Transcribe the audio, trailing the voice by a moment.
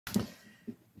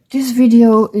this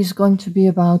video is going to be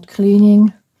about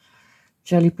cleaning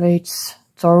Gelli Plates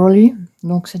thoroughly.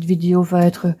 Donc cette vidéo va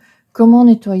être comment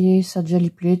nettoyer sa Gelli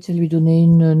Plate et lui donner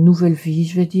une nouvelle vie,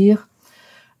 je vais dire.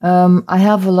 I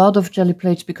have a lot of Gelli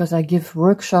Plates because I give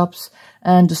workshops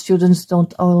and the students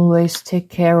don't always take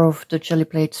care of the Gelli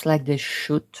Plates like they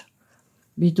should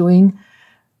be doing.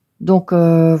 Donc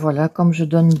voilà, comme je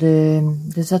donne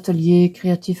des ateliers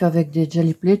créatifs avec des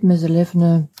Gelli Plates, mes élèves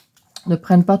ne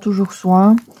prennent pas toujours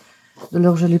soin de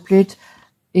leur Gelli Plate.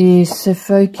 Et ces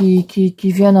feuilles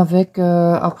qui viennent avec,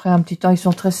 après un petit temps, ils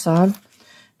sont très sales.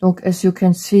 Donc, as you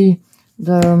can see,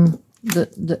 the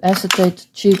acetate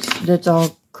sheets that are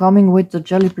coming with the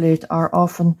Gelli Plate are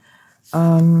often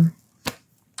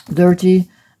dirty,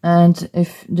 and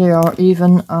if there are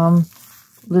even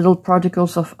little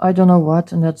particles of I don't know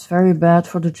what, and that's very bad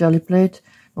for the Gelli Plate.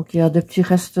 Donc il y a des petits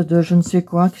restes de je ne sais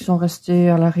quoi qui sont restés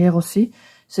à l'arrière aussi,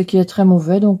 ce qui est très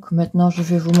mauvais. Donc maintenant je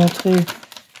vais vous montrer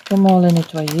comment les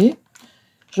nettoyer.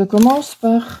 Je commence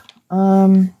par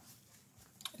une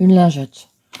lingette.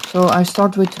 So I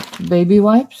start with baby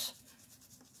wipes.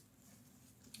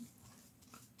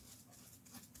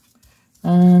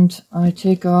 And I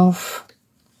take off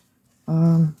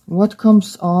what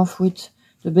comes off with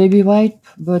the baby wipe,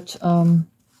 but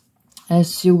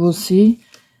as you will see,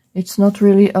 it's not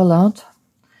really a lot.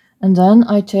 And then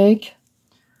I take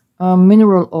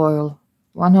mineral oil,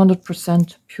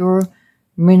 100% pure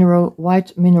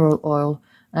white mineral oil.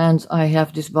 And I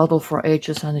have this bottle for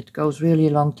ages and it goes really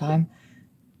a long time.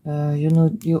 You know,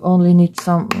 you only need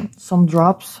some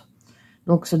drops.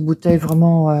 Donc cette bouteille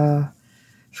vraiment,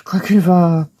 je crois qu'elle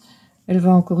va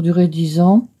encore durer 10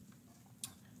 ans.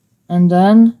 And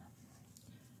then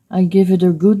I give it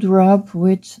a good rub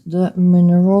with the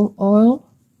mineral oil.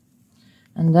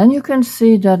 And then you can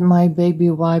see that my baby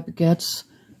wipe gets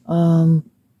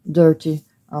dirty.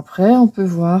 Après, on peut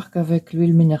voir qu'avec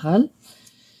l'huile minérale,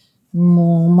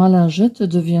 ma lingette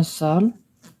devient sale.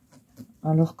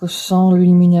 Alors que sans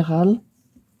l'huile minérale,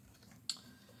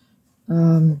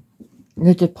 elle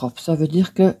était propre. Ça veut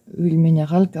dire que l'huile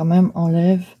minérale quand même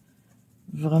enlève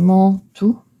vraiment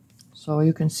tout. So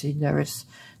you can see there is...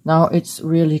 Now it's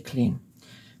really clean.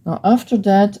 Now after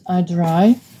that I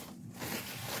dry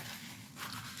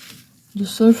the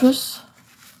surface.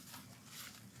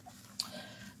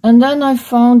 And then I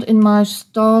found in my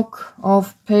stock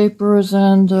of papers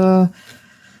and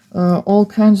all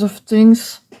kinds of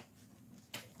things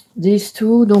these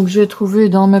two. Donc j'ai trouvé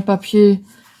dans mes papiers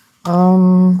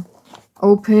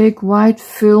opaque white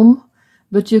film,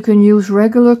 but you can use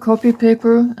regular copy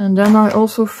paper. And then I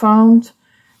also found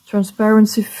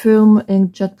transparency film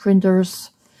inkjet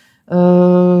printers,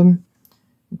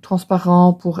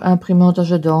 transparent pour imprimante à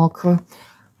jet d'encre.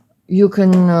 You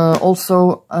can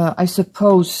also, I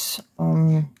suppose,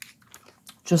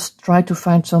 just try to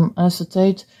find some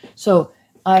acetate. So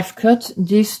I've cut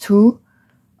these two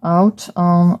out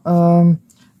on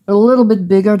a little bit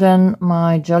bigger than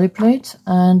my Gelli Plate,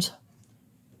 and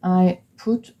I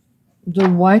put the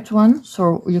white one,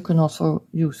 so you can also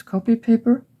use copy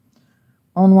paper,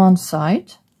 on one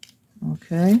side.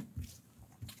 Okay,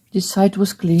 this side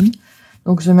was clean,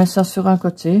 donc je mets ça sur un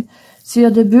côté. S'il y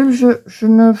a des bulles, je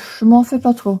m'en fais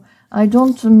pas trop. I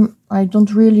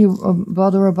don't really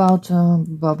bother about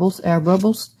bubbles, air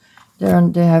bubbles.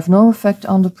 They have no effect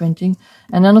on the printing.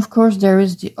 And then of course there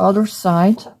is the other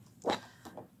side.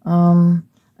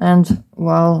 And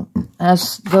well,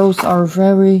 as those are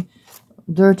very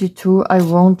dirty too, I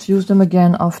won't use them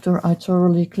again after I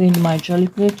thoroughly cleaned my Gelli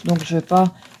Plate. Donc je vais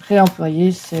pas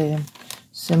réemployer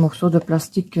ces morceaux de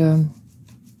plastique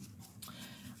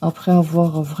après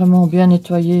avoir vraiment bien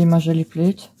nettoyé ma Gelli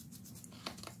Plate.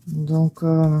 Donc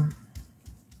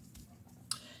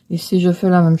ici je fais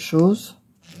la même chose.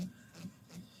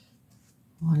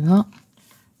 Voilà,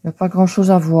 il n'y a pas grand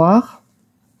chose à voir.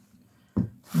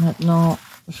 Maintenant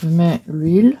je mets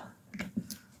l'huile,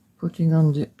 putting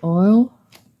on the oil.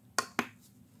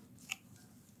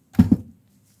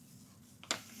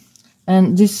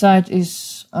 And this side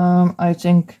is, I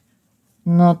think,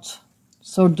 not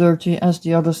so dirty as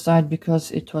the other side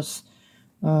because it was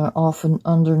often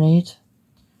underneath.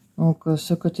 Donc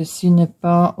ce côté-ci n'est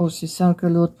pas aussi sale que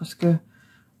l'autre parce que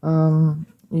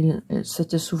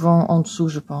c'était souvent en dessous,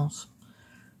 je pense.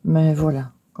 Mais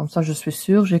voilà, comme ça je suis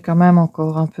sûre. J'ai quand même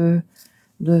encore un peu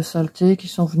de saleté qui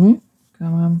sont venus. Quand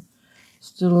même,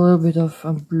 still a little bit of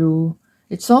blue.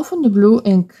 It's often the blue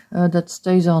ink that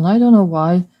stays on. I don't know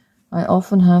why. I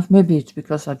often have, maybe it's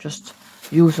because I just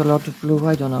use a lot of blue,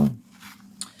 I don't know.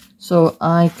 So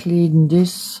I clean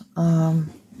this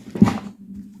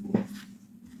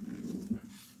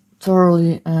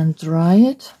thoroughly and dry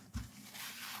it.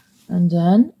 And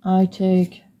then I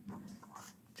take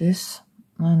this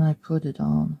and I put it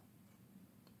on.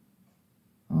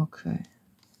 Okay.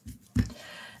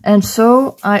 And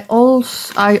so I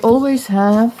always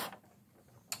have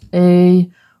a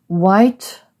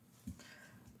white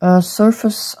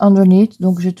surface underneath.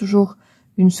 Donc j'ai toujours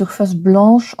une surface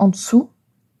blanche en dessous.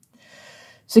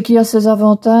 Ce qui a ses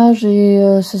avantages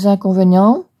et ses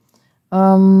inconvénients.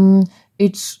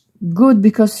 It's good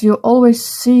because you always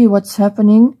see what's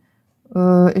happening.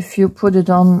 If you put it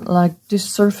on like this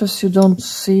surface, you don't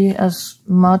see as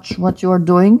much what you are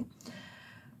doing.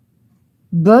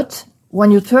 But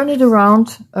when you turn it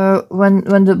around,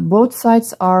 when the both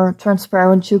sides are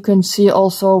transparent, you can see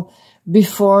also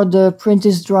before the print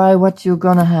is dry what you're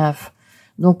gonna have.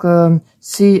 Donc,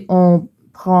 si on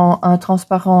prend un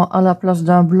transparent à la place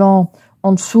d'un blanc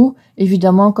en dessous,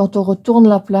 évidemment, quand on retourne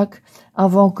la plaque,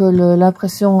 avant que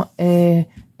l'impression est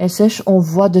sèche, on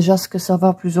voit déjà ce que ça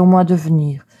va plus ou moins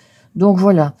devenir. Donc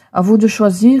voilà, à vous de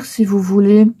choisir si vous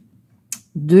voulez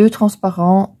deux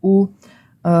transparents ou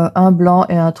un blanc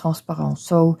et un transparent.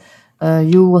 So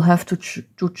you will have to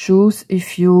choose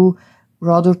if you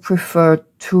rather prefer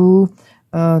two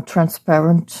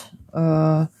transparent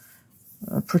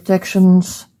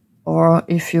protections or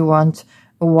if you want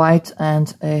a white and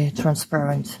a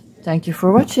transparent. Thank you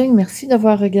for watching. Merci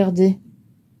d'avoir regardé.